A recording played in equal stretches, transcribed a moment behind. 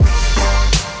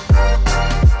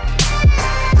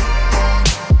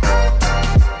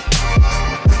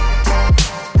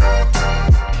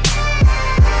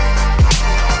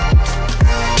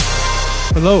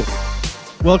Hello,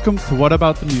 welcome to What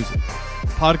About the Music, a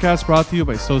podcast brought to you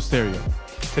by So Stereo.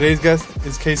 Today's guest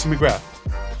is Casey McGrath.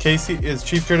 Casey is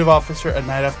Chief Creative Officer at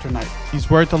Night After Night.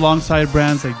 He's worked alongside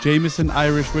brands like Jameson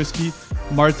Irish Whiskey,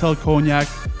 Martell Cognac,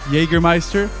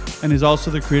 Jägermeister, and is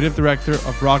also the creative director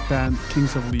of rock band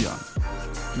Kings of Leon.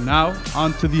 Now,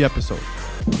 on to the episode.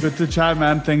 Good to chat,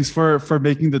 man. Thanks for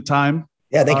making the time.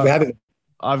 Yeah, thank you for having me.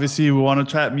 Obviously, we want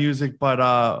to chat music, but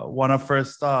want to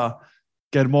first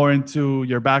get more into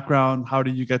your background. How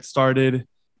did you get started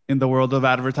in the world of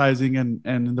advertising and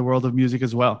in the world of music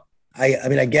as well?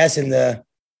 I guess in the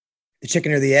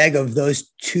chicken or the egg of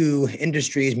those two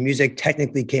industries, music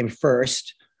technically came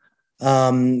first.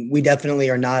 We definitely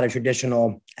are not a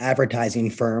traditional advertising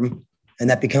firm, and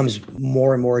that becomes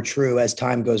more and more true as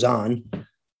time goes on.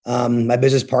 My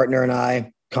business partner and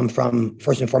I come from,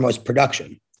 first and foremost,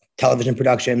 production, television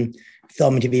production,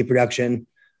 film and TV production.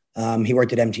 He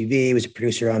worked at MTV. He was a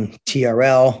producer on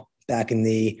TRL back in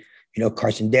the,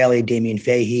 Carson Daly, Damien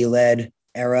Fahey led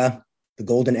era, the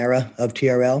golden era of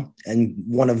TRL. And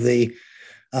one of the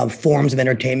forms of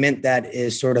entertainment that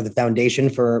is sort of the foundation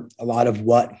for a lot of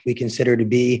what we consider to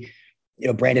be,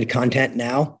 branded content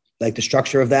now, like the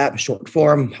structure of that, short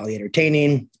form, highly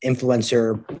entertaining,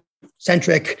 influencer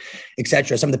centric, et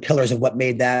cetera. Some of the pillars of what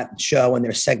made that show and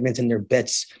their segments and their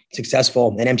bits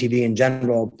successful, and MTV in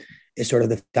general, is sort of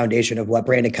the foundation of what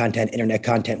branded content, internet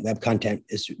content, web content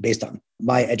is based on.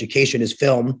 My education is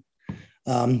film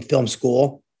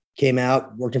school, came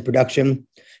out, worked in production. And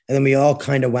then we all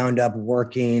kind of wound up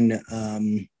working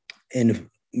in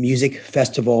music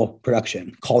festival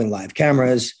production, calling live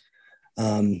cameras,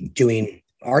 doing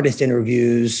artist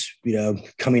interviews,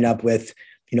 coming up with,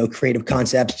 creative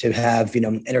concepts to have,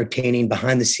 entertaining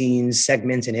behind the scenes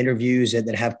segments and interviews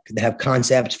that have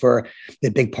concepts for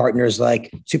the big partners like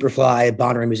Superfly,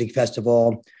 Bonnaroo Music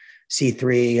Festival,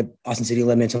 C3, Austin City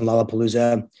Limits, and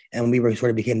Lollapalooza. And we sort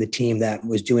of became the team that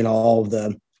was doing all of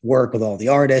the work with all the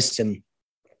artists and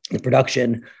the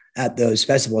production at those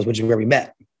festivals, which is where we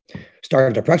met.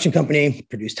 Started a production company,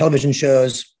 produced television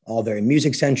shows, all very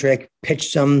music centric,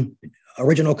 pitched some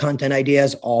original content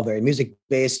ideas, all very music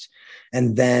based.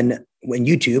 And then when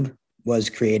YouTube was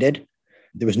created,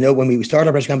 when we started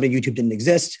our production company, YouTube didn't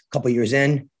exist. A couple of years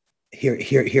in, here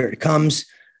it comes.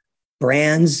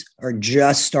 Brands are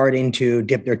just starting to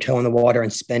dip their toe in the water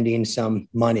and spending some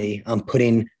money on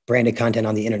putting branded content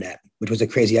on the internet, which was a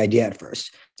crazy idea at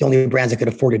first. The only brands that could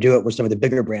afford to do it were some of the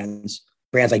bigger brands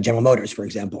like General Motors, for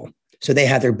example. So they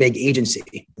have their big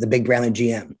agency, the big brand like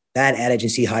GM. That ad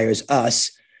agency hires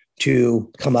us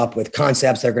to come up with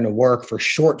concepts that are going to work for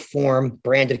short form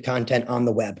branded content on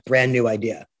the web, brand new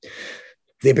idea.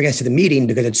 They bring us to the meeting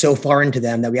because it's so far into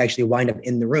them that we actually wind up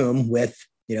in the room with,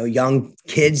 young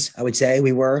kids, I would say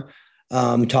we were,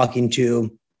 talking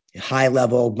to high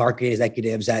level marketing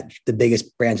executives at the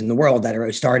biggest brands in the world that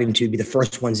are starting to be the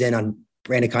first ones in on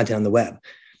branded content on the web.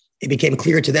 It became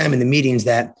clear to them in the meetings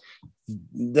that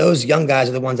those young guys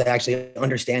are the ones that actually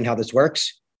understand how this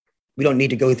works. We don't need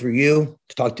to go through you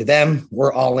to talk to them.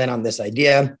 We're all in on this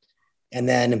idea. And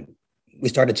then we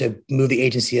started to move the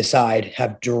agency aside,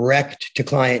 have direct to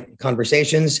client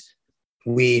conversations.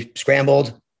 We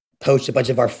scrambled, poached a bunch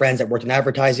of our friends that worked in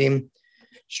advertising,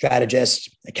 strategists,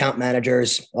 account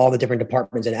managers, all the different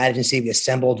departments in ad agency. We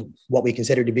assembled what we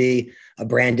consider to be a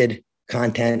branded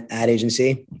content ad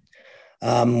agency.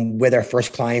 With our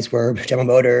first clients were General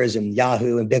Motors and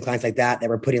Yahoo and big clients like that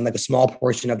were putting like a small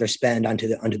portion of their spend onto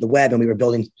the web. And we were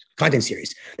building content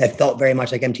series that felt very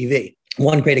much like MTV.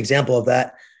 One great example of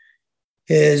that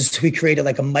is we created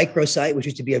like a microsite, which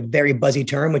used to be a very buzzy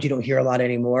term, which you don't hear a lot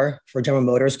anymore, for General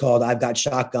Motors, called I've Got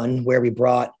Shotgun, where we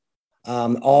brought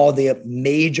all the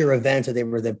major events that they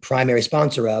were the primary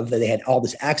sponsor of, that they had all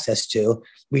this access to.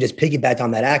 We just piggybacked on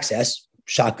that access,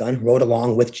 Shotgun, rode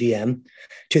along with GM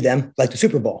to them like the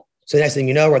Super Bowl. So the next thing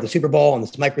you know, we're at the Super Bowl on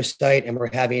this microsite, and we're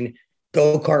having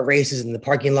go-kart races in the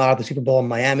parking lot of the Super Bowl in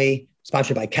Miami,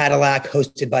 sponsored by Cadillac,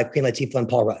 hosted by Queen Latifah and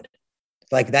Paul Rudd.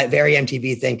 Like that very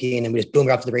MTV thinking, and we just boomed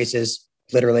off to the races,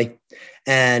 literally.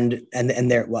 And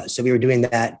there it was. So we were doing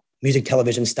that music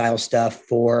television style stuff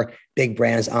for big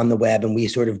brands on the web. And we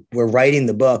sort of were writing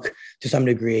the book to some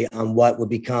degree on what would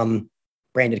become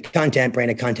branded content.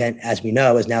 Branded content, as we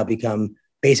know, has now become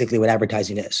basically what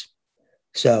advertising is.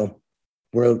 So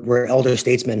we're elder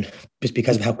statesmen just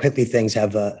because of how quickly things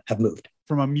have moved.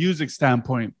 From a music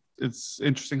standpoint, it's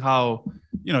interesting how,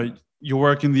 you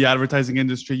work in the advertising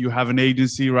industry, you have an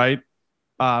agency, right?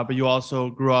 But you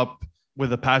also grew up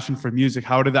with a passion for music.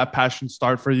 How did that passion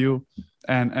start for you?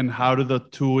 And how do the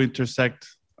two intersect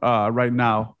right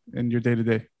now in your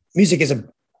day-to-day? Music is a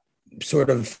sort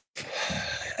of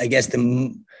I guess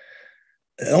it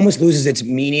almost loses its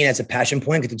meaning as a passion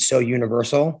point because it's so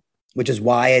universal, which is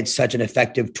why it's such an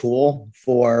effective tool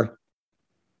for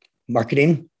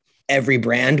marketing. Every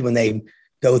brand, when they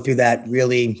go through that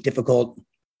really difficult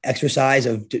exercise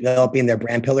of developing their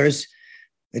brand pillars,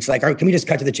 it's like, can we just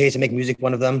cut to the chase and make music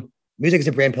one of them? Music is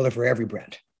a brand pillar for every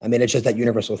brand. I mean, it's just that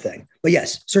universal thing. But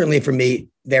yes, certainly for me,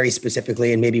 very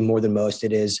specifically, and maybe more than most,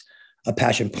 it is a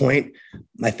passion point.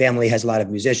 My family has a lot of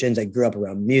musicians. I grew up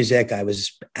around music. I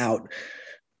was out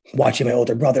watching my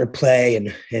older brother play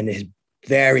and his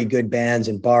very good bands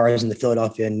and bars in the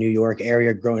Philadelphia and New York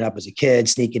area growing up as a kid,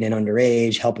 sneaking in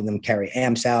underage, helping them carry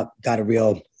amps out, got a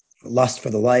real lust for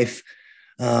the life.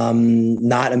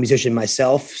 Not a musician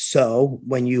myself. So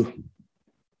when you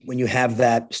have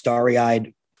that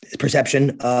starry-eyed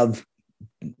perception of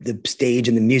the stage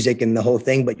and the music and the whole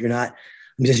thing, but you're not a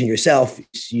musician yourself,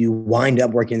 you wind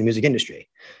up working in the music industry.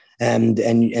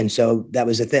 And so that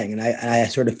was the thing. And I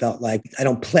sort of felt like I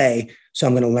don't play, so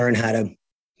I'm going to learn how to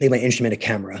make my instrument a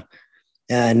camera.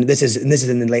 And this is in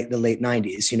the late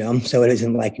 90s, you know? So it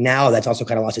isn't like now that's also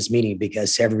kind of lost its meaning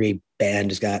because every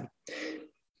band has got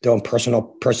their own personal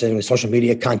person with social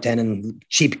media content and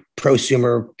cheap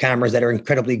prosumer cameras that are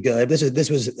incredibly good. This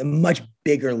was a much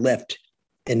bigger lift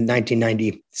in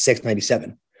 1996,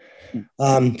 97. So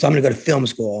I'm going to go to film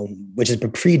school, which is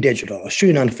pre-digital,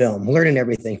 shooting on film, learning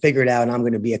everything, figure it out. And I'm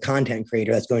going to be a content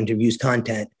creator that's going to use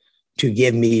content to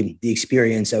give me the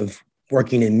experience of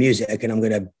working in music. And I'm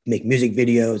going to make music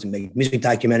videos and make music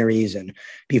documentaries and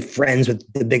be friends with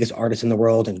the biggest artists in the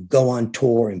world and go on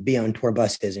tour and be on tour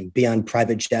buses and be on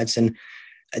private jets. And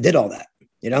I did all that,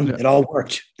 you know, It all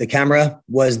worked. The camera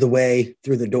was the way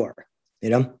through the door, you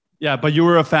know? Yeah, but you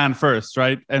were a fan first,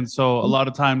 right? And so a lot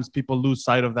of times people lose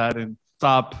sight of that and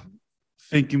stop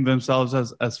thinking themselves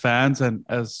as fans and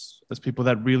as people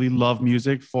that really love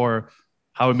music for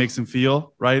how it makes them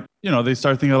feel, right? You know, they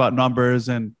start thinking about numbers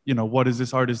and, you know, what is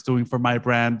this artist doing for my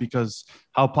brand? Because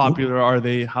how popular are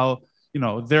they? How, you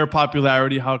know, their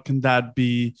popularity, how can that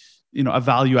be, you know, a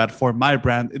value add for my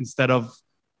brand instead of,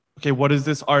 okay, what does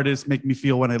this artist make me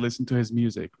feel when I listen to his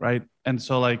music, right? And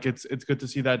so like, it's good to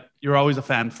see that you're always a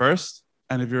fan first.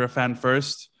 And if you're a fan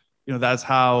first, you know, that's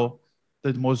how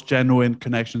the most genuine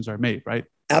connections are made, right?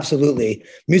 Absolutely.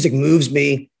 Music moves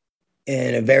me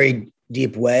in a very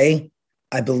deep way.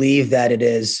 I believe that it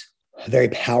is a very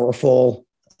powerful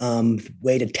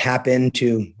way to tap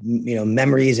into, you know,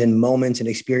 memories and moments and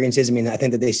experiences. I mean, I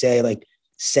think that they say like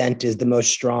scent is the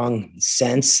most strong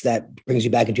sense that brings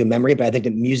you back into a memory, but I think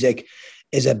that music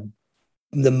is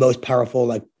the most powerful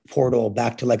like portal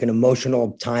back to like an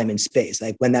emotional time and space.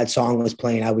 Like when that song was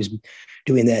playing, I was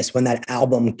doing this. When that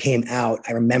album came out,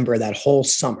 I remember that whole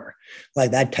summer,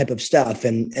 like that type of stuff,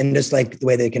 and just like the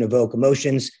way they can evoke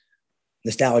emotions,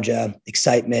 nostalgia,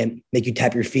 excitement, make you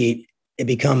tap your feet. It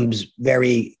becomes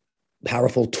very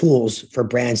powerful tools for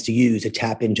brands to use to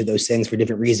tap into those things for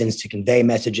different reasons, to convey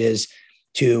messages,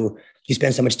 you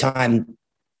spend so much time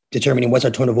determining what's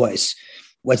our tone of voice,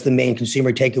 what's the main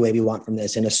consumer takeaway we want from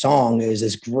this. And a song is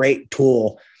this great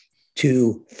tool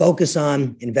to focus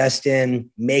on, invest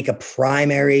in, make a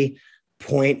primary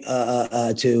point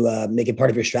to make it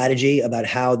part of your strategy about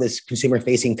how this consumer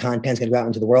facing content is going to go out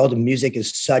into the world. And music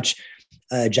is such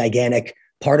a gigantic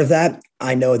part of that.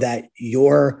 I know that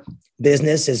your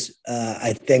business is,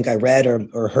 I think I read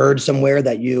or heard somewhere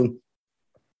that you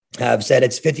have said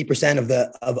it's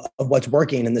 50% of what's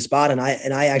working in the spot. And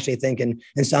I actually think in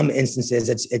some instances,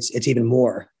 it's even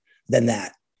more than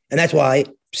that. And that's why,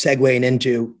 segueing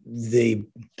into the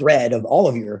thread of all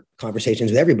of your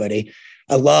conversations with everybody,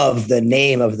 I love the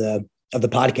name of the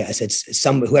podcast. It's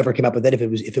whoever came up with it.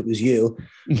 If it was you,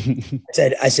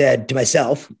 I said to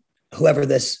myself, whoever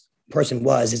this person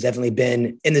was has definitely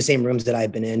been in the same rooms that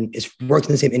I've been in, is worked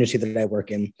in the same industry that I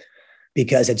work in,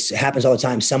 because it happens all the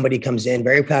time. Somebody comes in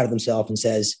very proud of themselves and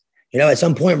says, you know, at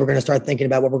some point we're going to start thinking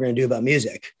about what we're going to do about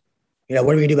music. You know,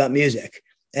 what are we going to do about music?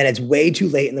 And it's way too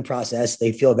late in the process.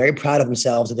 They feel very proud of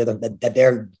themselves that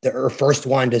they're the first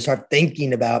one to start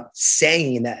thinking about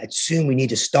saying that soon we need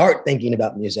to start thinking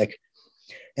about music.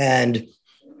 And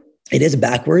it is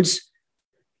backwards.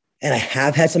 And I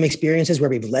have had some experiences where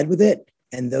we've led with it,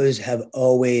 and those have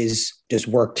always just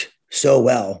worked so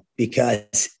well,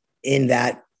 because in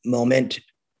that moment,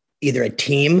 either a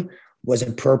team was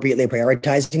appropriately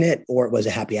prioritizing it or it was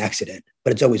a happy accident,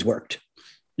 but it's always worked.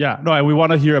 Yeah, no, and we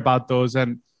want to hear about those.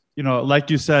 And, you know,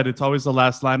 like you said, it's always the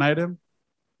last line item.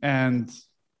 And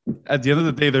at the end of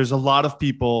the day, there's a lot of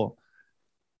people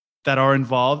that are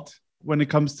involved when it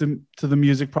comes to the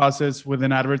music process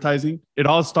within advertising. It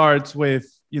all starts with,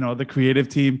 you know, the creative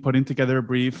team putting together a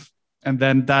brief, And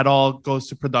then that all goes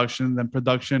to production. Then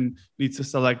production needs to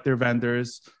select their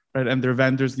vendors, right? And their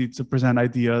vendors need to present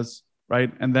ideas,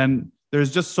 right? And then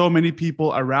there's just so many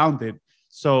people around it.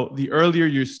 So the earlier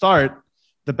you start,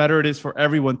 the better it is for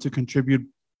everyone to contribute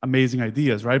amazing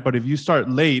ideas, right? But if you start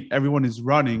late, everyone is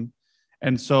running.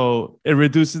 And so it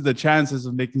reduces the chances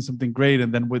of making something great.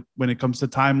 And then when it comes to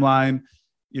timeline,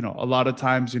 a lot of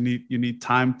times you need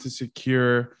time to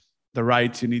secure the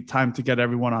rights. You need time to get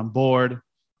everyone on board.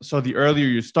 So the earlier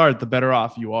you start, the better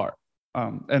off you are.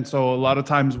 And so a lot of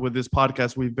times with this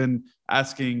podcast, we've been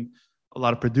asking a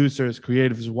lot of producers,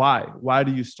 creatives, why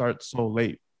do you start so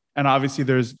late? And obviously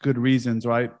there's good reasons,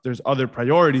 right? There's other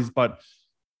priorities, but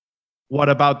what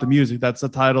about the music? That's the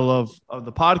title of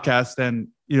the podcast. And,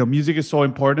 music is so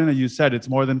important. And you said it's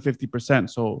more than 50%.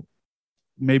 So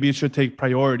maybe it should take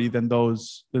priority than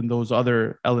those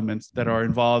other elements that are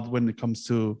involved when it comes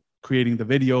to creating the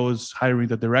videos, hiring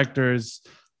the directors,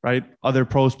 right? Other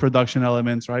post-production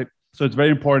elements, right? So it's very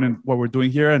important what we're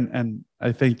doing here. And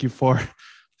I thank you for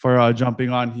jumping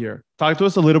on here. Talk to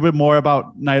us a little bit more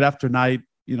about Night After Night,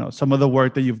 some of the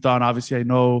work that you've done. Obviously, I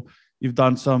know you've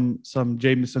done some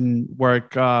Jameson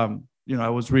work. I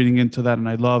was reading into that and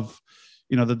I love,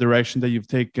 the direction that you've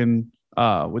taken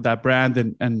with that brand.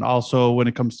 And also when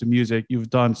it comes to music, you've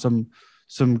done some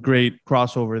great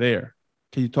crossover there.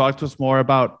 Can you talk to us more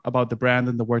about the brand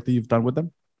and the work that you've done with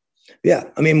them? Yeah.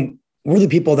 I mean, we're the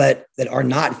people that are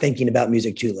not thinking about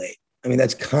music too late. I mean,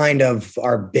 that's kind of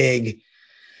our big,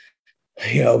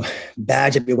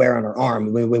 badge that we wear on our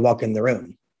arm when we walk in the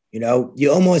room. You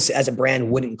almost as a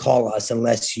brand wouldn't call us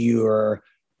unless you're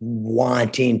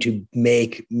wanting to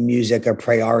make music a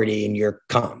priority in your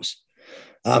comms,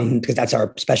 because that's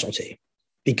our specialty.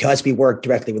 Because we work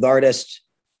directly with artists,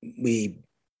 we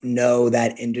know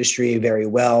that industry very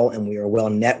well, and we are well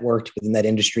networked within that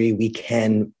industry. We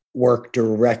can work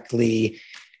directly,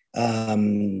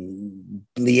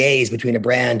 liaise between a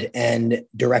brand and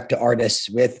direct to artists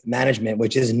with management,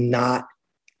 which is not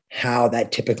how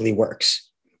that typically works.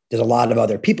 There's a lot of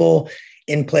other people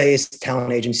in place,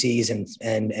 talent agencies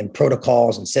and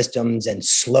protocols and systems and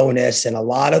slowness, and a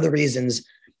lot of the reasons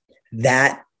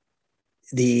that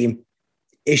the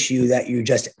issue that you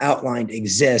just outlined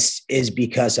exists is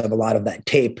because of a lot of that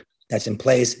tape that's in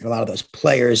place and a lot of those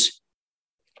players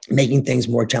making things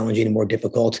more challenging and more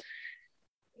difficult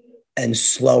and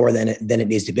slower than it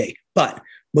needs to be. But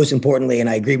most importantly, and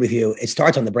I agree with you, it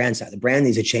starts on the brand side. The brand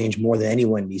needs to change more than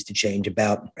anyone needs to change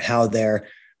about how they're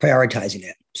prioritizing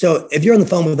it. So if you're on the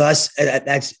phone with us,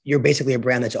 you're basically a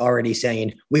brand that's already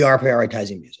saying, we are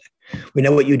prioritizing music. We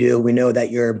know what you do. We know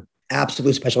that your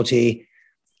absolute specialty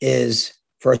is,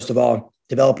 first of all,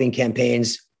 developing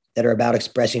campaigns that are about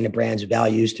expressing the brand's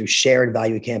values through shared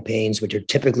value campaigns, which are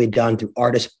typically done through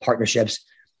artist partnerships.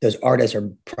 Those artists are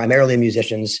primarily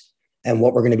musicians. And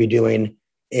what we're going to be doing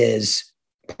is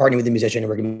partnering with the musician, and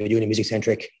we're going to be doing a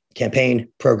music-centric campaign,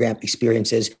 program,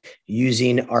 experiences,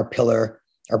 using our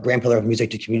brand pillar of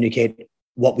music to communicate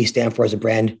what we stand for as a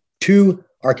brand to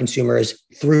our consumers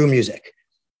through music.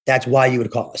 That's why you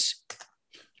would call us.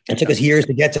 It took us years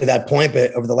to get to that point,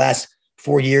 but over the last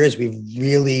 4 years, we've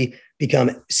really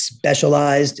become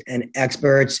specialized and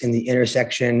experts in the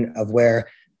intersection of where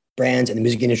brands and the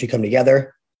music industry come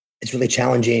together. It's really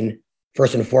challenging,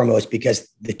 first and foremost, because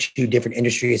the two different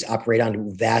industries operate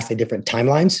on vastly different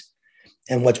timelines.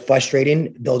 And what's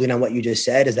frustrating, building on what you just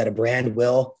said, is that a brand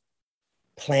will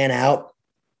plan out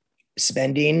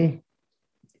spending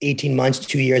 18 months,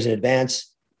 2 years in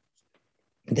advance.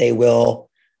 They will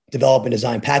develop and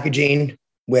design packaging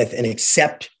with and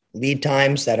accept lead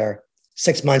times that are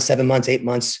 6 months, 7 months, 8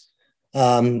 months,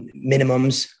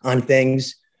 minimums on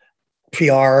things.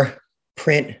 PR,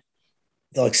 print,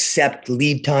 they'll accept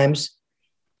lead times.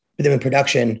 But then in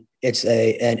production, it's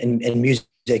and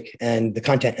music and the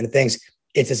content and the things,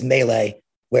 it's this melee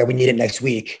where we need it next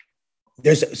week.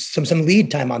 There's some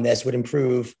lead time on this would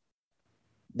improve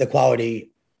the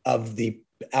quality of the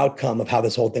outcome of how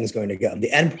this whole thing is going to go.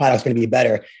 The end product is going to be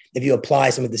better if you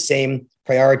apply some of the same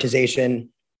prioritization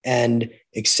and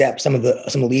accept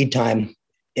some lead time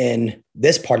in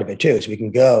this part of it too. So we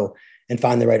can go and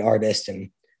find the right artist and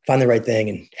find the right thing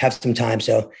and have some time.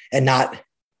 So, and not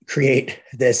create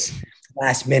this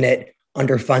last minute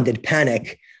underfunded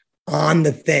panic on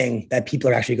the thing that people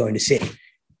are actually going to see.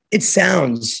 It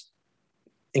sounds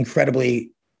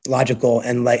incredibly logical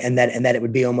and that it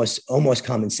would be almost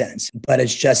common sense, but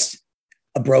it's just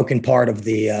a broken part of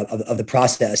the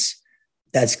process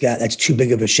that's too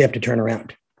big of a ship to turn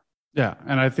around. Yeah,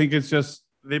 and I think it's just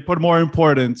they put more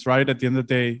importance, right? At the end of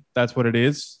the day, that's what it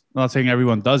is. I'm not saying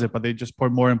everyone does it, but they just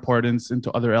put more importance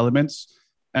into other elements.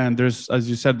 And there's, as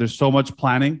you said, there's so much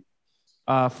planning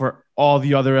for all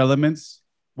the other elements.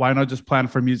 Why not just plan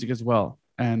for music as well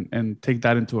and take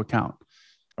that into account,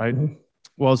 right? Mm-hmm.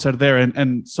 Well said there.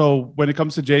 And so when it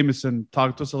comes to Jameson,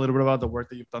 talk to us a little bit about the work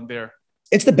that you've done there.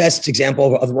 It's the best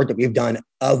example of the work that we've done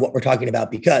of what we're talking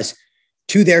about, because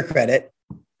to their credit,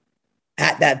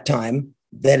 at that time,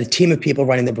 they had a team of people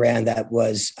running the brand that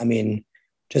was, I mean,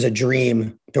 just a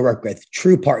dream to work with,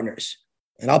 true partners.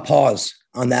 And I'll pause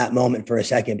on that moment for a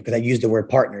second because I used the word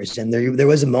partners. And there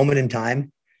was a moment in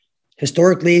time.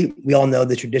 Historically, we all know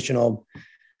the traditional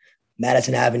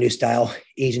Madison Avenue style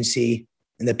agency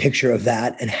and the picture of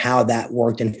that and how that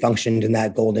worked and functioned in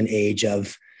that golden age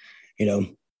of, you know,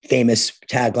 famous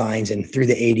taglines and through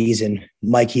the 80s and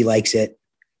Mike, he likes it,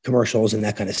 commercials and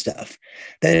that kind of stuff.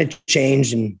 Then it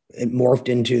changed and it morphed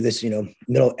into this, you know,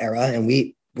 middle era. And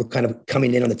we were kind of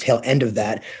coming in on the tail end of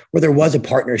that, where there was a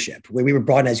partnership, where we were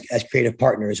brought in as creative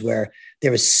partners, where there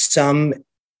was some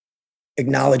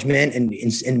acknowledgement. And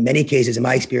in many cases, in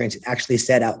my experience, it actually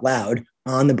said out loud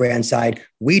on the brand side,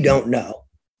 we don't know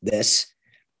this.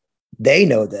 They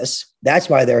know this. That's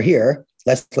why they're here.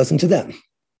 Let's listen to them.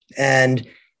 And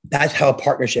that's how a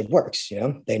partnership works. You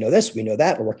know, they know this, we know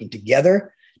that. We're working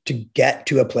together to get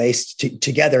to a place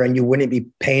together. And you wouldn't be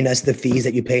paying us the fees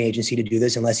that you pay an agency to do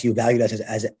this unless you valued us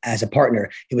as a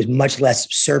partner. It was much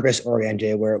less service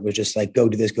oriented, where it was just like, go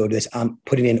do this. I'm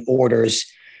putting in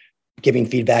orders, giving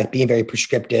feedback, being very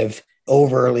prescriptive,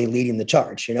 overly leading the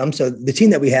charge. You know, so the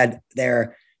team that we had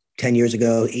there 10 years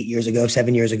ago, 8 years ago,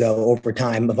 7 years ago, over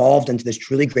time evolved into this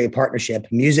truly great partnership.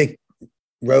 Music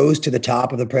rose to the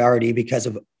top of the priority because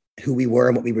of who we were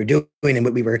and what we were doing and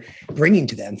what we were bringing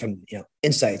to them from, you know,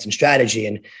 insights and strategy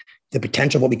and the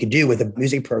potential of what we could do with a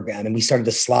music program. And we started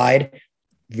to slide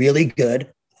really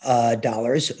good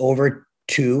dollars over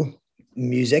to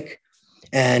music.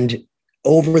 And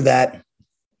over that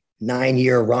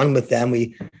 9-year run with them,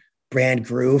 brand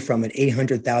grew from an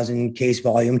 800,000 case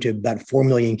volume to about 4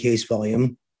 million case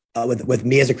volume with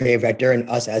me as a creative director and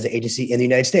us as an agency in the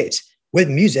United States, with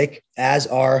music as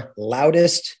our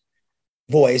loudest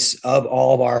voice of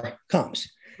all of our comms.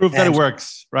 Proof that it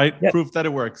works, right? Yeah. Proof that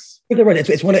it works.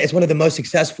 It's one of the most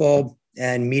successful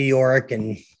and meteoric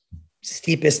and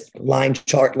steepest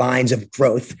chart lines of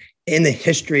growth in the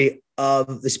history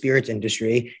of the spirits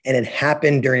industry. And it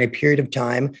happened during a period of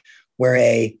time where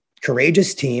a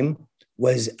courageous team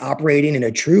was operating in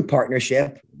a true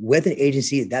partnership with an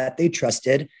agency that they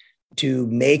trusted to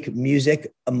make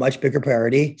music a much bigger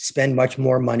priority, spend much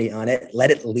more money on it,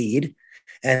 let it lead.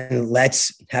 And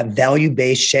let's have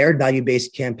shared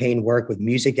value-based campaign work with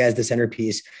music as the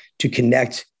centerpiece to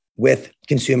connect with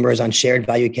consumers on shared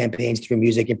value campaigns through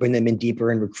music and bring them in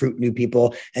deeper and recruit new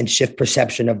people and shift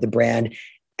perception of the brand.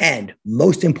 And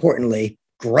most importantly,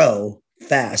 grow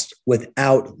fast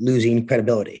without losing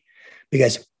credibility,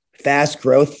 because fast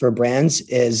growth for brands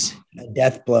is a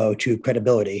death blow to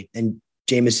credibility. And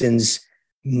Jameson's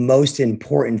most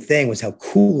important thing was how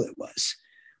cool it was.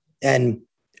 And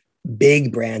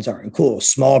big brands aren't cool.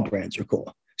 Small brands are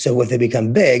cool. So if they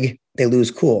become big, they lose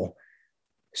cool.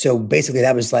 So basically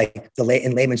that was like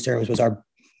in layman's terms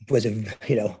was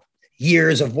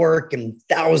years of work and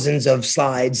thousands of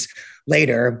slides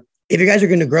later. If you guys are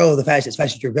going to grow as fast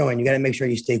as you're growing, you got to make sure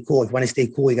you stay cool. If you want to stay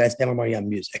cool, you got to spend more money on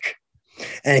music.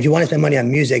 And if you want to spend money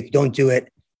on music, don't do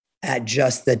it at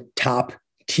just the top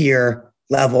tier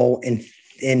level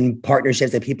in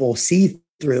partnerships that people see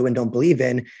through and don't believe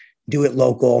in. Do it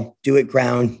local, do it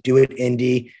ground, do it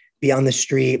indie, be on the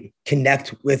street,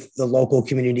 connect with the local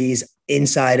communities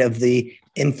inside of the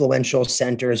influential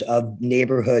centers of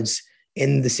neighborhoods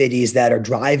in the cities that are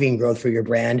driving growth for your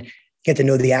brand. Get to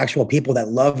know the actual people that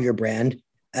love your brand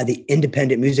at the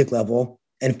independent music level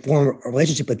and form a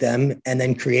relationship with them, and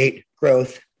then create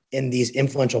growth in these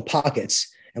influential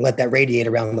pockets and let that radiate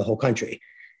around the whole country.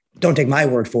 Don't take my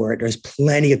word for it. There's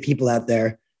plenty of people out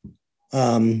there,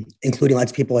 including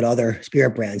lots of people at other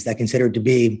spirit brands that consider it to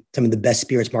be some of the best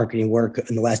spirits marketing work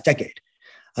in the last decade.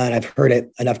 And I've heard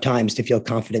it enough times to feel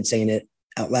confident saying it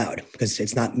out loud, because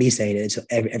it's not me saying it, it's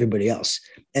everybody else.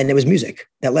 And it was music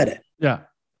that led it. Yeah.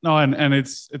 No, and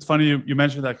it's funny you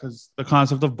mentioned that, because the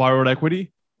concept of borrowed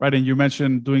equity, right? And you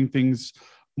mentioned doing things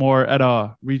more at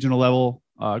a regional level,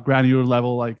 granular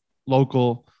level, like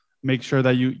local. Make sure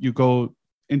that you go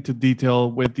into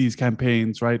detail with these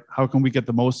campaigns, right? How can we get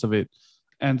the most of it?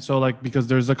 And so, like, because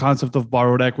there's a concept of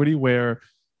borrowed equity where,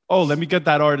 oh, let me get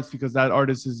that artist because that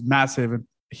artist is massive and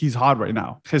he's hot right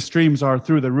now. His streams are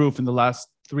through the roof in the last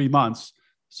 3 months.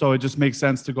 So it just makes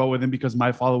sense to go with him because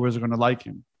my followers are going to like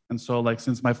him. And so, like,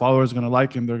 since my followers are going to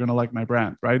like him, they're going to like my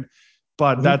brand, right?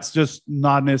 but that's just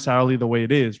not necessarily the way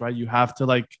it is, right? You have to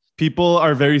like, people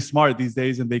are very smart these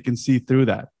days and they can see through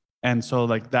that. And so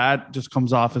like that just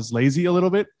comes off as lazy a little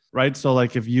bit, right? So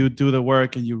like if you do the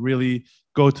work and you really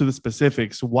go to the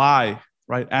specifics, why,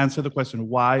 right? Answer the question,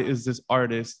 why is this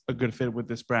artist a good fit with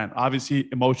this brand? Obviously,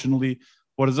 emotionally,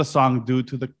 what does the song do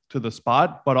to the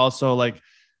spot? But also like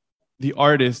the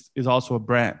artist is also a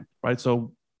brand, right?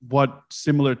 So what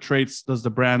similar traits does the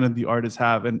brand and the artist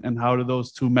have, and how do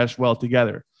those two mesh well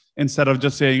together? Instead of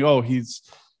just saying, oh, he's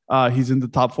in the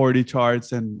top 40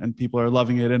 charts and people are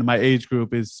loving it, and my age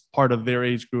group is part of their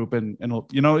age group, and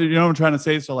you know what I'm trying to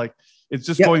say? So like it's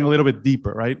just going a little bit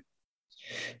deeper, right?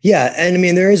 Yeah. And I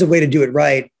mean, there is a way to do it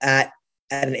right at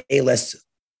an A-list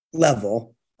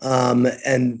level,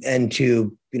 and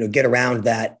to, get around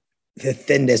that, the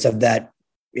thinness of that,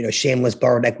 shameless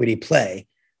borrowed equity play.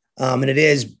 And it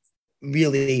is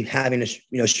really having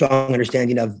a strong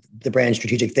understanding of the brand's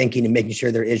strategic thinking and making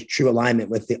sure there is true alignment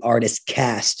with the artist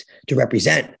cast to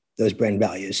represent those brand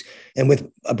values. And with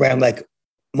a brand like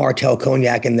Martell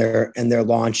Cognac and their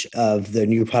launch of the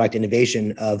new product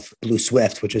innovation of Blue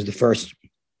Swift, which was the first,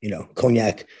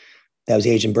 cognac that was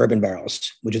aged in bourbon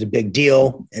barrels, which is a big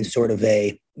deal and sort of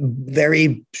a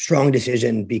very strong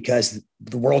decision because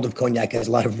the world of cognac has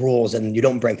a lot of rules and you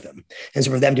don't break them. And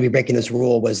so for them to be breaking this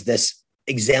rule was this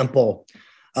example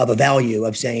of a value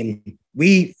of saying,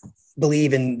 we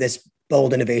believe in this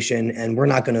bold innovation and we're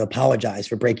not going to apologize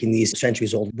for breaking these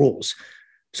centuries old rules.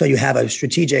 So you have a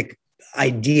strategic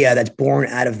idea that's born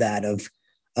out of that,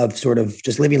 of sort of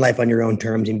just living life on your own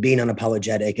terms and being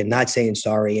unapologetic and not saying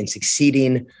sorry and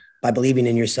succeeding by believing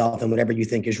in yourself and whatever you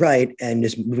think is right and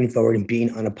just moving forward and being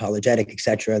unapologetic, et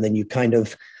cetera. And then you kind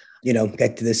of,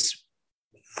 get to this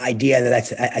idea that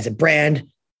that's, as a brand,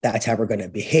 that's how we're going to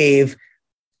behave.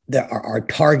 Our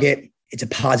target, it's a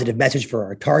positive message for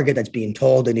our target that's being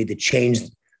told they need to change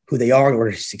who they are in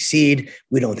order to succeed.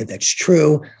 We don't think that's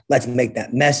true. Let's make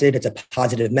that message. It's a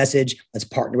positive message. Let's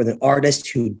partner with an artist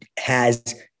who has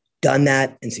done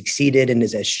that and succeeded and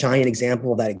is a shining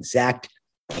example of that exact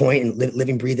point and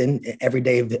living, breathing every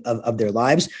day of their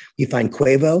lives. We find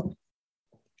Quavo,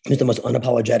 who's the most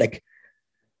unapologetic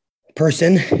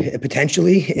person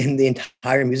potentially in the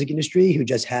entire music industry, who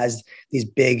just has these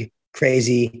big,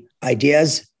 crazy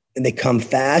ideas and they come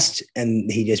fast and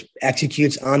he just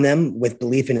executes on them with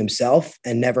belief in himself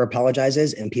and never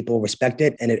apologizes, and people respect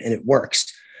it and it works.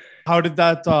 How did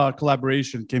that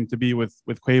collaboration came to be with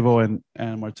Quavo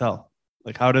and Martell?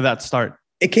 Like, how did that start?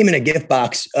 It came in a gift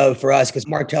box for us because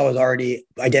Martell was already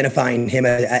identifying him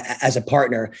as a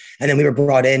partner. And then we were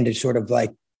brought in to sort of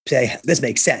like say, this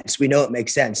makes sense. We know it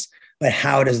makes sense, but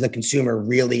how does the consumer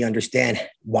really understand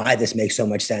why this makes so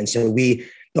much sense? So we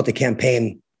built a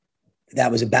campaign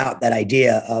that was about that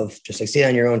idea of just like stay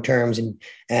on your own terms. And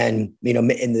in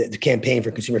the campaign for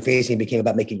consumer facing became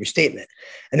about making your statement.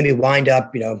 And then we wind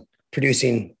up,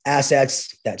 producing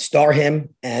assets that star him.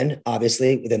 And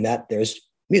obviously within that, there's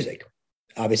music.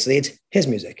 Obviously, it's his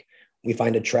music. We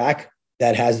find a track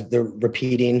that has the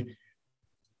repeating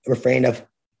refrain of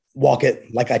walk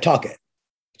it like I talk it.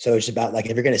 So it's about like,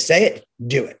 if you're going to say it,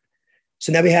 do it.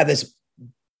 So now we have this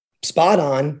spot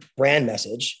on brand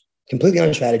message, completely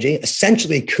on strategy,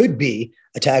 essentially could be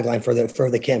a tagline for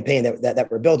the campaign that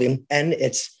we're building. And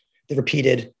it's the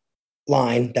repeated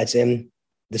line that's in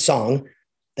the song.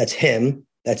 That's him.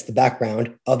 That's the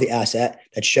background of the asset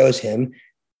that shows him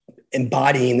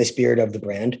embodying the spirit of the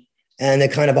brand, and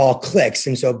it kind of all clicks.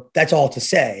 And so that's all to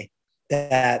say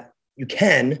that you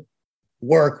can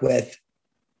work with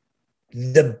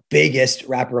the biggest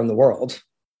rapper in the world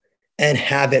and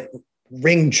have it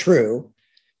ring true,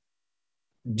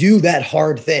 do that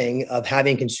hard thing of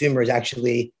having consumers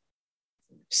actually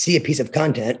see a piece of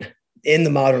content in the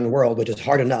modern world, which is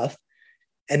hard enough,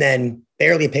 and then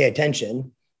barely pay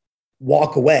attention,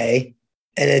 walk away.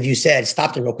 And if you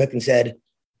stopped them real quick and said,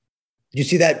 did you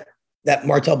see that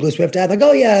Martell Blue Swift ad? Like,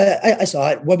 oh yeah, I saw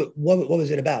it. What was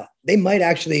it about? They might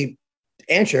actually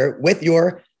answer with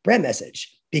your brand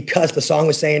message because the song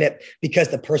was saying it, because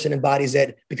the person embodies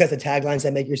it, because the taglines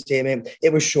that make your statement.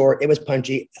 It was short, it was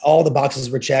punchy, all the boxes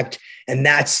were checked, and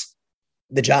that's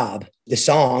the job. The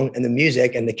song and the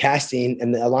music and the casting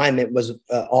and the alignment was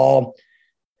all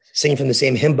singing from the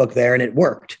same hymn book there, and it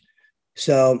worked.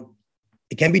 So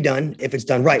it can be done if it's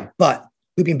done right, but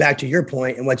looping back to your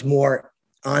point and what's more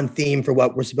on theme for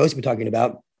what we're supposed to be talking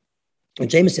about, with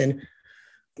Jameson,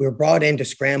 we were brought in to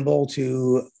scramble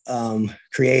to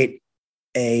create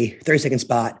a 30-second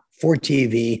spot for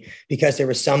TV because there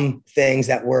were some things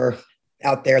that were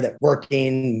out there that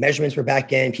working, measurements were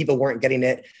back in, people weren't getting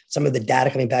it. Some of the data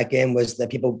coming back in was that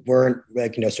people weren't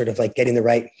like, sort of like getting the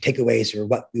right takeaways or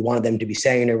what we wanted them to be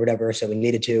saying or whatever. So we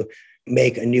needed to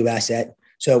make a new asset.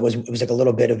 So it was like a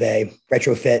little bit of a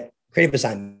retrofit creative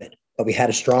assignment, but we had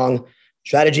a strong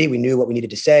strategy. We knew what we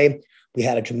needed to say. We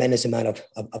had a tremendous amount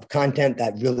of content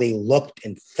that really looked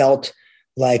and felt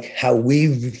like how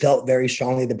we felt very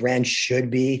strongly the brand should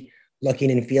be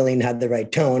looking and feeling, had the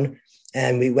right tone.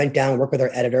 And we went down and worked with our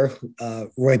editor,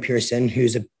 Roy Pearson,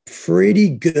 who's a pretty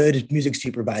good music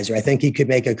supervisor. I think he could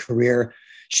make a career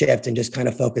shift and just kind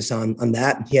of focus on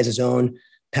that. He has his own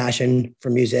passion for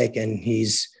music, and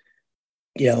he's,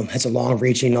 has a long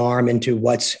reaching arm into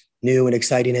what's new and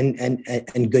exciting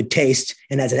and good taste.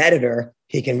 And as an editor,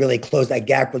 he can really close that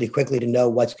gap really quickly to know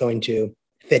what's going to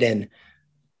fit in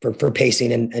for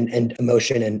pacing and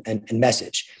emotion and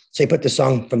message. So he put the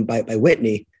song by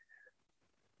Whitney,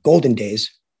 Golden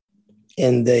Days,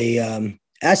 in the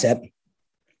asset.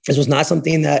 This was not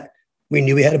something that we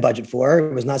knew we had a budget for.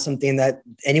 It was not something that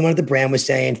anyone at the brand was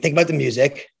saying, think about the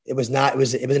music. It was not, it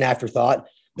was an afterthought,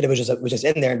 but it was just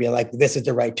in there and being like, this is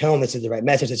the right tone. This is the right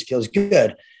message. This feels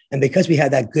good. And because we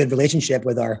had that good relationship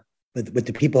with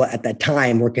the people at that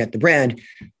time working at the brand,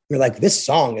 we were like, this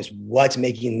song is what's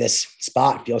making this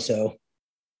spot feel so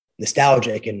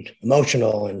nostalgic and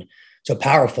emotional and so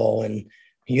powerful. And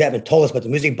you haven't told us about the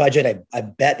music budget. I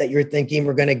bet that you're thinking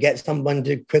we're going to get someone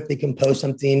to quickly compose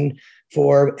something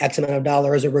for X amount of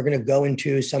dollars, or we're going to go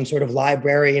into some sort of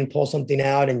library and pull something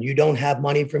out, and you don't have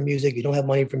money for music. You don't have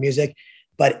money for music.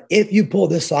 But if you pull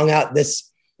this song out,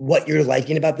 what you're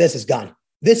liking about this is gone.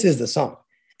 This is the song.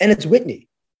 And it's Whitney.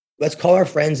 Let's call our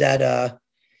friends at,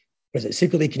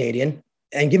 Secretly Canadian,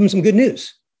 and give them some good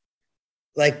news.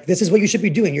 Like, this is what you should be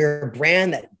doing. You're a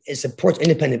brand that supports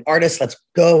independent artists. Let's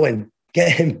go and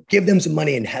give them some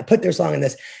money and put their song in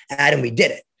this ad. And we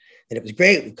did it. And it was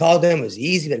great. We called them. It was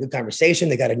easy. We had a good conversation.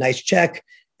 They got a nice check.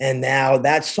 And now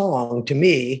that song, to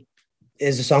me,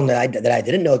 is a song that I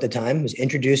didn't know at the time. Was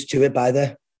introduced to it by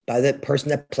the person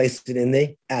that placed it in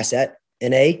the asset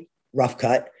in a rough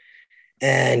cut.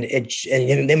 And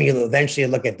then when you eventually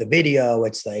look at the video,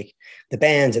 it's like the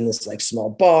band's in this like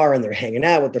small bar and they're hanging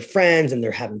out with their friends and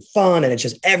they're having fun. And it's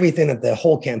just everything that the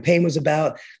whole campaign was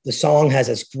about. The song has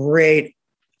this great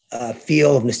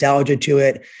feel of nostalgia to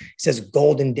it. It says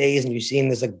Golden Days, and you're seeing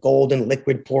this like golden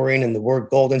liquid pouring and the word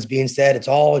golden's being said. It's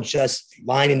all just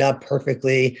lining up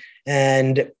perfectly.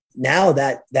 And now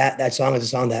that song is a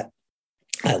song that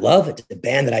I love. It's a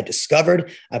band that I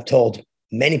discovered. I've told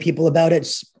many people about it.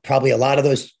 It's probably a lot of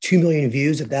those 2 million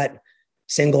views that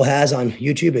single has on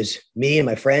YouTube is me and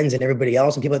my friends and everybody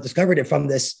else, and people that discovered it from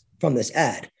this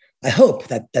ad. I hope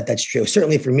that's true.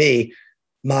 Certainly for me,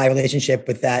 my relationship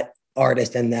with that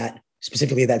artist and that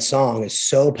specifically that song is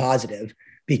so positive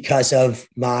because of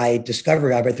my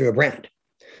discovery of it through a brand.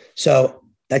 So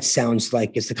that sounds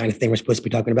like it's the kind of thing we're supposed to be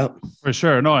talking about. For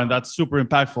sure. No, and that's super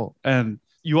impactful. And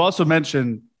you also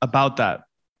mentioned about that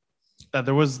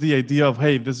there was the idea of,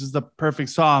 hey, this is the perfect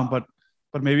song, but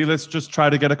maybe let's just try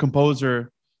to get a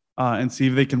composer and see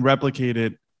if they can replicate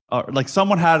it. Like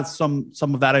someone had some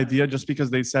of that idea just because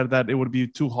they said that it would be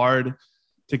too hard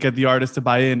to get the artist to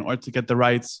buy in or to get the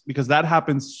rights, because that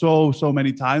happens so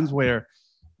many times where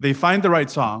they find the right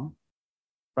song,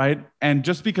 right? And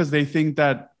just because they think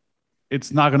that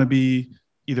it's not going to be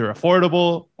either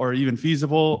affordable or even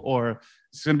feasible, or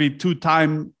it's going to be too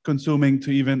time consuming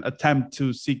to even attempt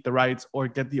to seek the rights or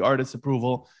get the artist's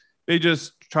approval, they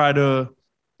just try to,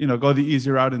 go the easy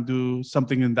route and do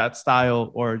something in that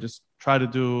style, or just try to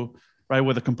do right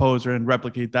with a composer and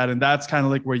replicate that. And that's kind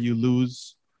of like where you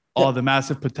lose all the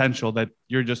massive potential that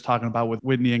you're just talking about with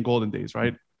Whitney and Golden Days,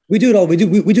 right? We do it all. We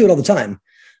do it all the time.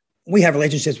 We have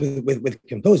relationships with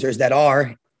composers that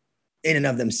are in and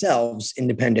of themselves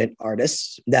independent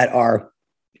artists that are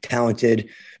talented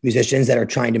musicians that are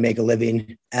trying to make a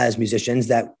living as musicians,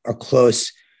 that are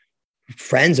close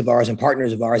friends of ours and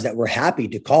partners of ours that we're happy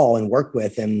to call and work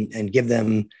with and give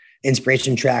them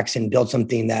inspiration tracks and build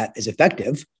something that is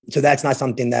effective. So that's not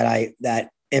something that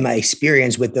in my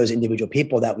experience with those individual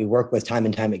people that we work with time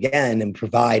and time again and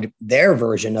provide their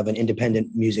version of an independent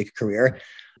music career.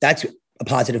 That's a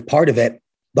positive part of it.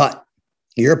 But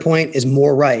your point is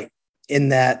more right in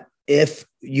that if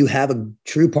you have a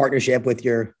true partnership with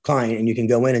your client and you can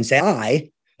go in and say,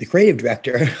 I, the creative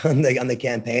director on the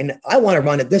campaign, I want to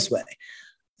run it this way.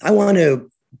 I want to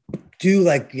do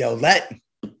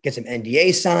get some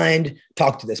NDA signed,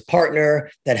 talk to this partner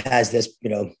that has this,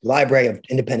 library of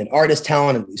independent artist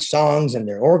talent and these songs, and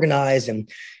they're organized. And,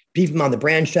 brief them on the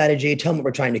brand strategy, tell them what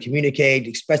we're trying to communicate,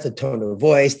 express the tone of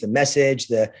voice, the message,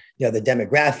 the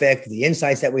demographic, the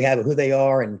insights that we have of who they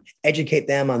are, and educate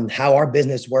them on how our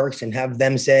business works, and have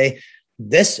them say,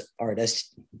 this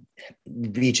artist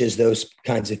reaches those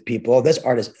kinds of people. This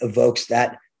artist evokes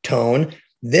that tone.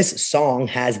 This song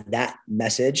has that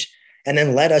message. And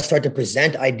then let us start to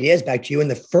present ideas back to you in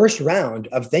the first round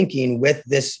of thinking with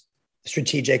this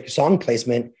strategic song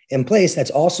placement in place.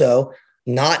 That's also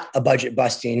not a budget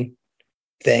busting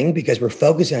thing, because we're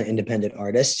focusing on independent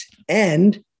artists.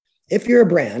 And if you're a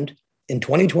brand in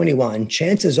 2021,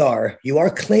 chances are you are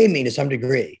claiming to some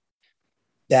degree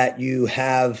that you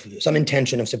have some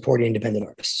intention of supporting independent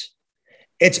artists.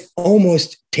 It's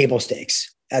almost table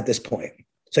stakes at this point.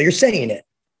 So you're saying it.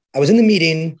 I was in the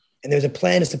meeting and there's a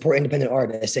plan to support independent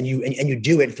artists, and you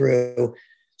do it through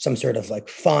some sort of like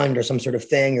fund or some sort of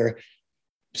thing, or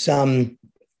some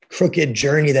crooked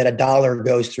journey that $1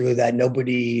 goes through that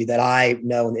nobody that I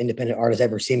know an independent artist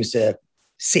ever seems to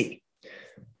see.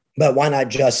 But why not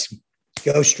just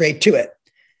go straight to it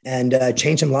and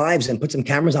change some lives and put some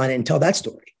cameras on it and tell that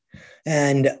story?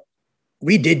 And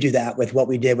we did do that with what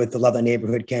we did with the Love Thy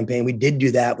Neighborhood campaign. We did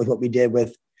do that with what we did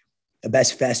with the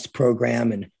Best Fest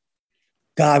program. And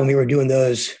God, when we were doing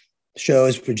those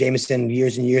shows for Jameson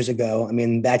years and years ago, I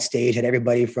mean, that stage had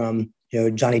everybody from,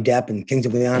 Johnny Depp and Kings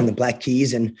of Leon and the Black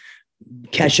Keys and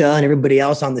Kesha and everybody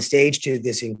else on the stage, to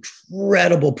this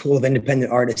incredible pool of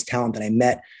independent artist talent that I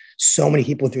met. So many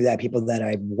people through that, people that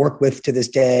I work with to this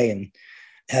day and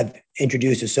have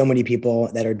introduced to so many people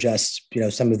that are just,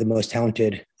 some of the most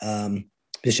talented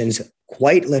musicians,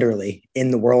 quite literally,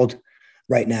 in the world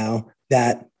right now,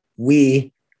 that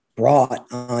we brought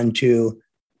onto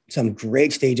some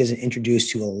great stages and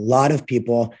introduced to a lot of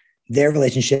people. Their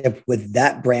relationship with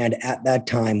that brand at that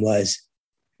time was,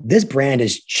 this brand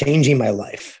is changing my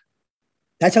life.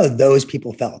 That's how those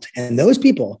people felt. And those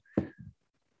people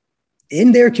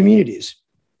in their communities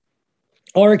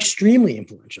are extremely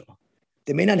influential.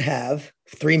 They may not have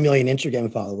 3 million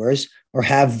Instagram followers or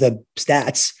have the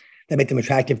stats that make them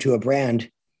attractive to a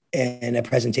brand and a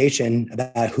presentation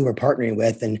about who we're partnering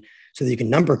with, and so that you can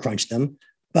number crunch them.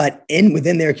 But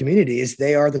within their communities,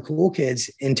 they are the cool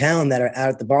kids in town that are out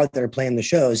at the bar that are playing the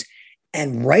shows.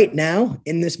 And right now,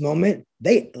 in this moment,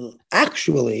 they're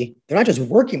not just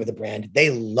working with the brand, they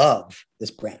love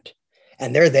this brand.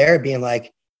 And they're there being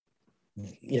like,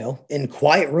 in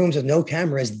quiet rooms with no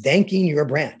cameras, thanking your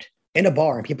brand in a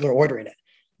bar, and people are ordering it.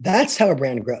 That's how a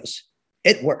brand grows.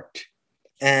 It worked.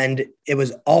 And it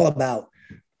was all about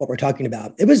what we're talking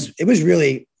about. It was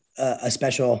really a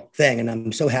special thing. And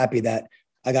I'm so happy that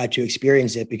I got to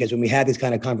experience it, because when we have these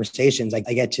kind of conversations, I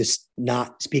get to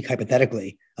not speak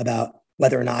hypothetically about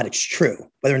whether or not it's true,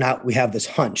 whether or not we have this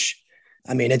hunch.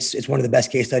 I mean, it's one of the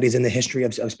best case studies in the history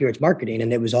of spirits marketing.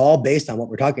 And it was all based on what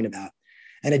we're talking about.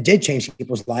 And it did change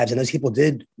people's lives. And those people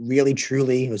did really,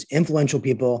 truly, it was influential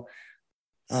people,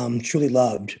 truly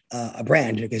loved a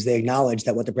brand, because they acknowledged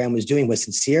that what the brand was doing was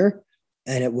sincere,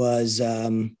 and it was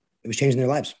changing their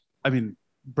lives. I mean,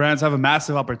 brands have a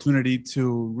massive opportunity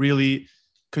to really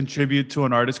contribute to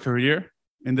an artist's career,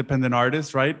 independent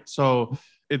artists, right? So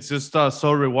it's just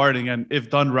so rewarding. And if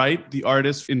done right, the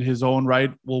artist in his own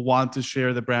right will want to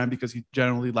share the brand, because he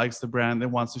generally likes the brand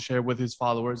and wants to share with his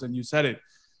followers. And you said it,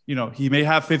 he may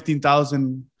have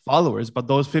 15,000 followers, but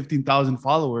those 15,000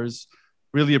 followers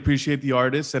really appreciate the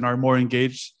artist and are more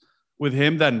engaged with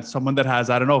him than someone that has,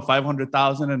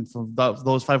 500,000. And from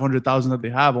those 500,000 that they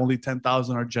have, only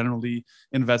 10,000 are generally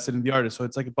invested in the artist. So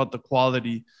it's like about the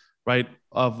quality, right,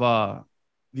 of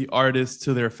the artist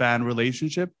to their fan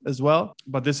relationship as well.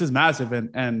 But this is massive,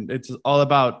 and it's all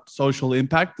about social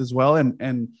impact as well.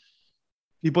 And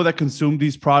people that consume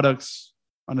these products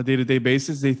on a day-to-day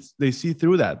basis, they see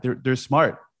through that. They're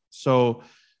smart. So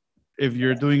if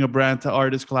you're doing a brand to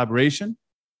artist collaboration,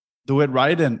 do it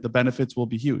right, and the benefits will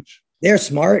be huge. They're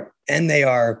smart, and they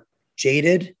are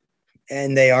jaded,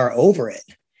 and they are over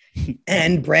it.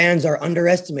 And brands are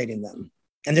underestimating them.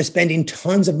 And they're spending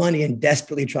tons of money and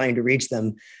desperately trying to reach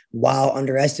them while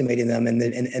underestimating them.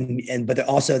 But they're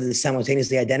also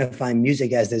simultaneously identifying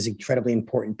music as this incredibly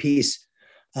important piece.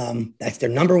 That's their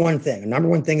number one thing. The number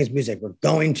one thing is music. We're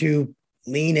going to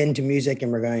lean into music,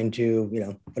 and we're going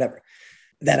to, whatever.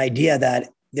 That idea that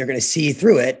they're going to see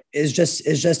through it is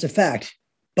just a fact.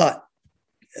 But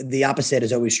the opposite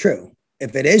is always true.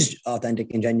 If it is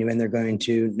authentic and genuine, they're going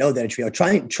to know that it's real.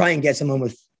 Try and get someone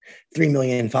with 3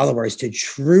 million followers to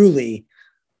truly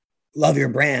love your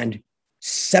brand.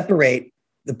 Separate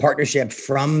the partnership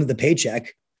from the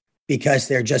paycheck, because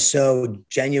they're just so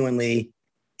genuinely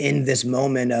in this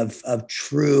moment of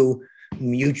true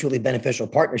mutually beneficial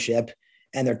partnership.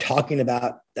 and they're talking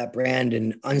about that brand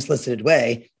in an unsolicited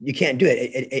way, you can't do it.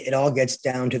 It all gets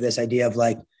down to this idea of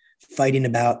like fighting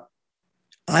about,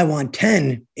 I want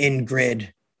 10 in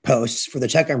grid posts for the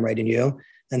check I'm writing you.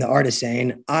 And the artist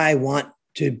saying, I want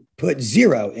to put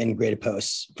 0 in grid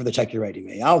posts for the check you're writing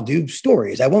me. I'll do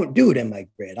stories. I won't do it in my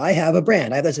grid. I have a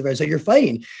brand. I have this. So you're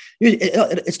fighting.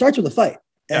 It starts with a fight.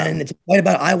 Yeah. And it's a fight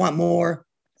about, I want more.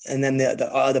 And then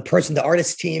the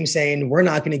artist team saying, we're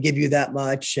not going to give you that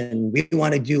much. And we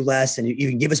want to do less. And you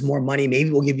can give us more money.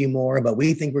 Maybe we'll give you more, but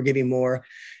we think we're giving more.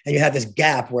 And you have this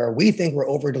gap where we think we're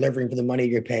over delivering for the money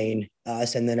you're paying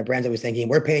us. And then a brand's always thinking,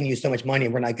 we're paying you so much money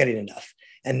and we're not getting enough.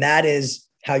 And that is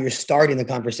how you're starting the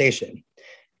conversation.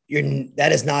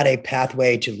 That is not a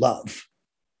pathway to love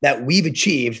that we've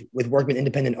achieved with working with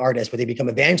independent artists, where they become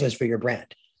evangelists for your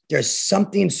brand. There's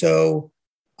something so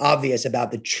obvious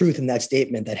about the truth in that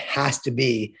statement that has to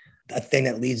be a thing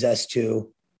that leads us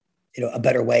to, a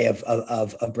better way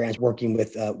of brands working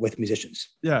with musicians.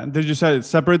 Yeah, and they just said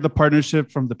separate the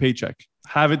partnership from the paycheck.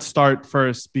 Have it start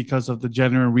first because of the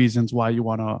genuine reasons why you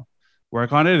want to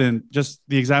work on it. And just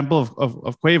the example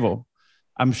of Quavo.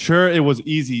 I'm sure it was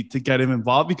easy to get him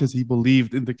involved because he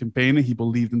believed in the campaign and he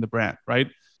believed in the brand, right?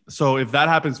 So if that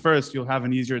happens first, you'll have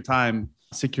an easier time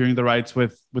securing the rights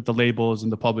with the labels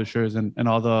and the publishers and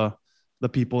all the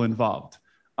people involved.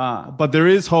 But there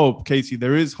is hope, Casey.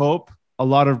 There is hope. A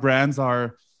lot of brands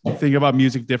are thinking about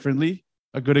music differently.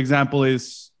 A good example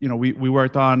is, we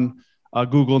worked on a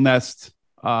Google Nest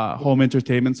home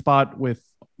entertainment spot with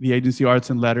the agency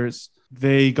Arts and Letters.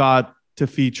 They got to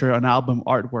feature an album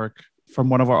artwork from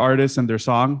one of our artists and their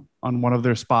song on one of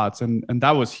their spots. And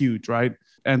that was huge, right?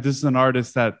 And this is an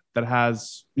artist that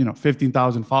has,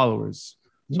 15,000 followers.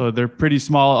 So they're pretty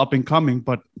small, up and coming,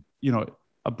 but,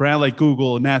 a brand like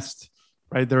Google Nest,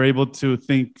 right? They're able to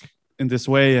think in this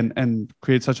way and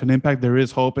create such an impact. There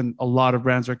is hope, and a lot of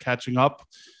brands are catching up.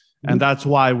 And that's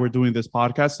why we're doing this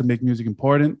podcast, to make music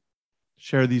important,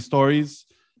 share these stories.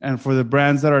 And for the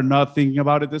brands that are not thinking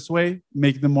about it this way,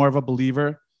 make them more of a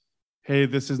believer. Hey,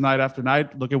 this is Night After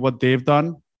Night. Look at what they've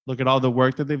done. Look at all the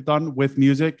work that they've done with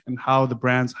music and how the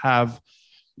brands have,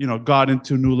 got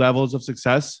into new levels of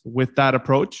success with that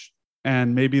approach.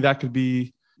 And maybe that could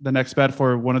be the next bet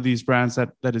for one of these brands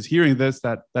that is hearing this,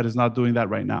 that is not doing that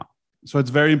right now. So it's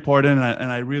very important.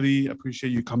 And I really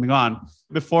appreciate you coming on.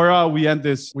 Before we end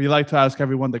this, we like to ask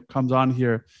everyone that comes on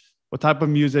here, what type of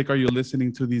music are you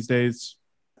listening to these days?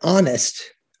 Honest,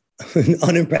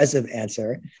 unimpressive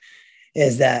answer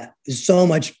is that there's so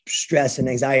much stress and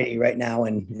anxiety right now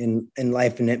in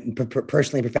life, and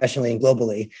personally, professionally, and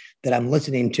globally, that I'm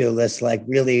listening to this like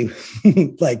really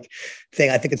like thing.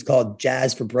 I think it's called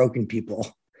Jazz for Broken People.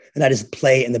 And I just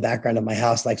play in the background of my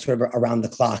house, like sort of around the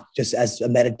clock, just as a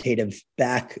meditative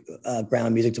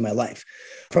background music to my life.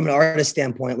 From an artist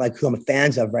standpoint, like who I'm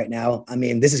fans of right now, I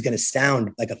mean, this is going to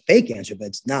sound like a fake answer, but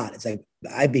it's not. It's like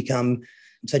I've become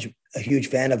such a huge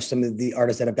fan of some of the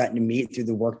artists that I've gotten to meet through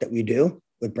the work that we do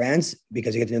with brands,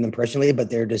 because I get to know them personally,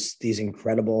 but they're just these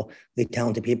incredibly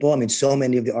talented people. I mean, so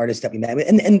many of the artists that we met with,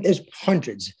 and there's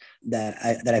hundreds that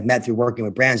I've met through working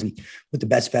with brands, and with the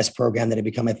Best Fest program that have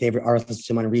become my favorite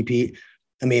artists on repeat.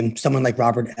 I mean, someone like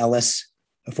Robert Ellis,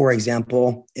 for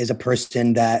example, is a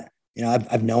person that,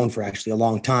 I've known for actually a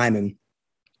long time, and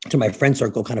to my friend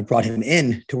circle kind of brought him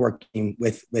in to working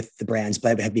with the brands,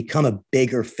 but I have become a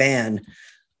bigger fan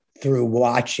through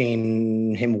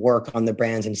watching him work on the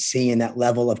brands and seeing that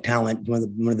level of talent.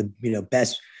 One of the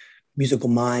best musical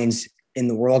minds in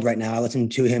the world right now. I listen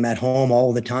to him at home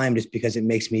all the time just because it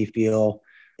makes me feel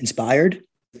inspired.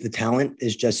 The talent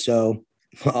is just so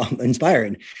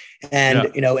inspiring. And,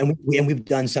 and we've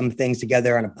done some things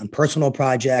together on personal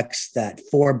projects that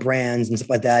for brands and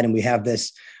stuff like that. And we have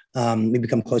this, we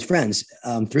become close friends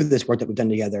through this work that we've done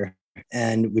together,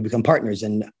 and we become partners.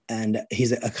 And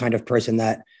he's a kind of person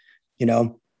that, be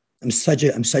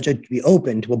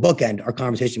open to a bookend our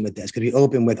conversation with this, because we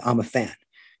open with, I'm a fan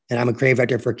and I'm a creative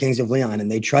director for Kings of Leon. And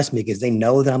they trust me because they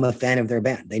know that I'm a fan of their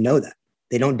band. They know that.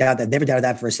 They don't doubt that. Never doubted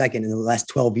that for a second in the last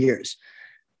 12 years.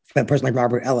 For a person like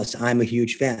Robert Ellis, I'm a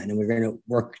huge fan, and we're going to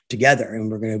work together and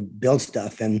we're going to build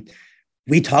stuff. And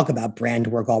we talk about brand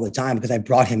work all the time because I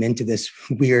brought him into this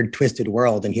weird, twisted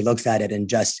world, and he looks at it and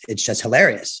it's just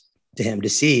hilarious to him to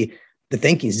see the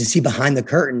thinking, to see behind the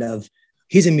curtain of,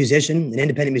 he's a musician, an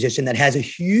independent musician that has a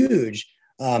huge,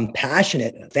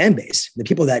 passionate fan base. The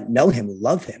people that know him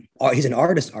love him. He's an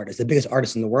artist, the biggest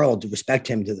artist in the world, to respect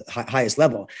him to the highest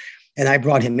level. And I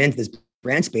brought him into this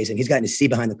brand space, and he's gotten to see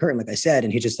behind the curtain, like I said,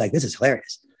 and he's just like, this is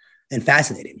hilarious and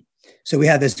fascinating. So we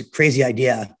have this crazy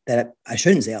idea that I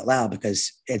shouldn't say out loud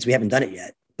because we haven't done it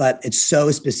yet, but it's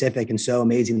so specific and so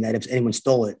amazing that if anyone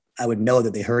stole it, I would know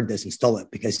that they heard this and stole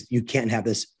it, because you can't have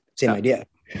this same idea.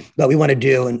 But we want to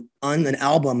do an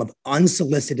album of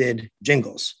unsolicited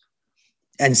jingles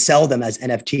and sell them as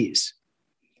NFTs.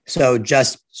 So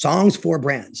just songs for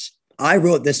brands. I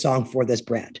wrote this song for this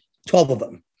brand, 12 of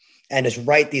them, and just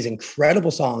write these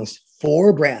incredible songs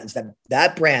for brands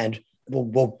that brand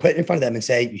will put in front of them and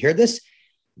say, you hear this?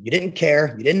 You didn't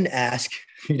care. You didn't ask.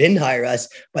 You didn't hire us,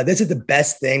 but this is the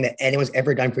best thing that anyone's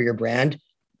ever done for your brand.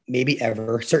 Maybe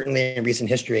ever, certainly in recent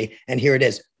history. And here it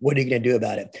is. What are you going to do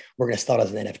about it? We're going to start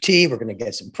as an NFT. We're going to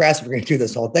get some press. We're going to do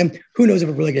this whole thing. Who knows if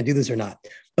we're really going to do this or not?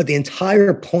 But the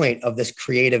entire point of this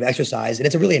creative exercise, and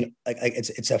it's a really,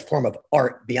 it's a form of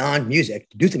art beyond music,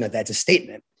 to do something like that, it's a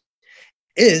statement,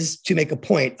 is to make a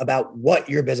point about what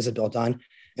your business is built on.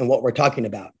 And what we're talking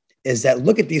about is that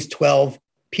look at these 12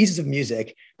 pieces of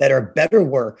music that are better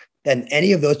work than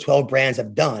any of those 12 brands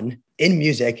have done in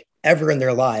music ever in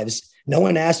their lives. No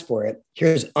one asked for it.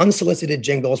 Here's unsolicited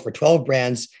jingles for 12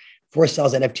 brands, for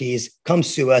sales NFTs. Come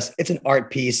sue us. It's an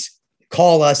art piece.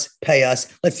 Call us, pay us.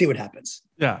 Let's see what happens.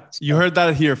 Yeah, you heard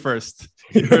that here first.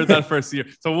 You heard that first here.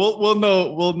 So we'll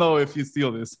know if you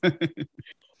steal this.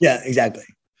 Yeah, exactly.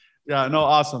 Yeah, no,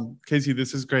 awesome. Casey,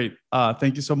 this is great.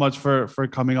 Thank you so much for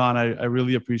coming on. I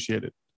really appreciate it.